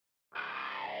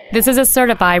This is a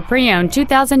certified pre-owned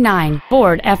 2009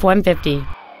 Ford F-150.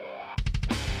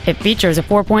 It features a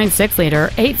 4.6-liter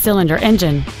 8-cylinder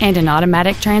engine and an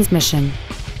automatic transmission.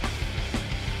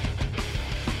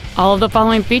 All of the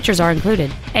following features are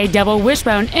included: a double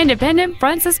wishbone independent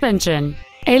front suspension,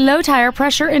 a low tire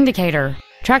pressure indicator,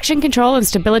 traction control and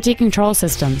stability control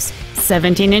systems,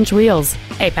 17-inch wheels,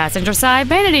 a passenger side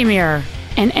vanity mirror,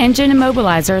 an engine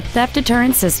immobilizer theft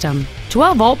deterrent system,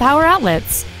 12-volt power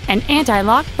outlets, an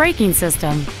anti-lock braking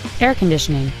system, air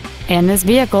conditioning, and this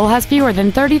vehicle has fewer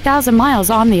than 30,000 miles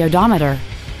on the odometer.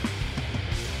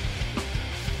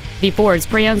 The Ford's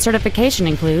pre-owned certification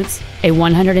includes a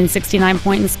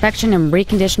 169-point inspection and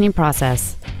reconditioning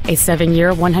process, a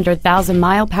 7-year,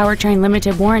 100,000-mile powertrain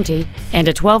limited warranty, and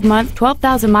a 12-month,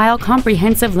 12,000-mile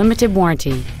comprehensive limited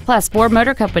warranty, plus Ford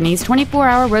Motor Company's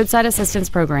 24-hour roadside assistance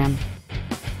program.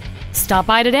 Stop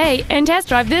by today and test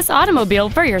drive this automobile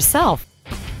for yourself.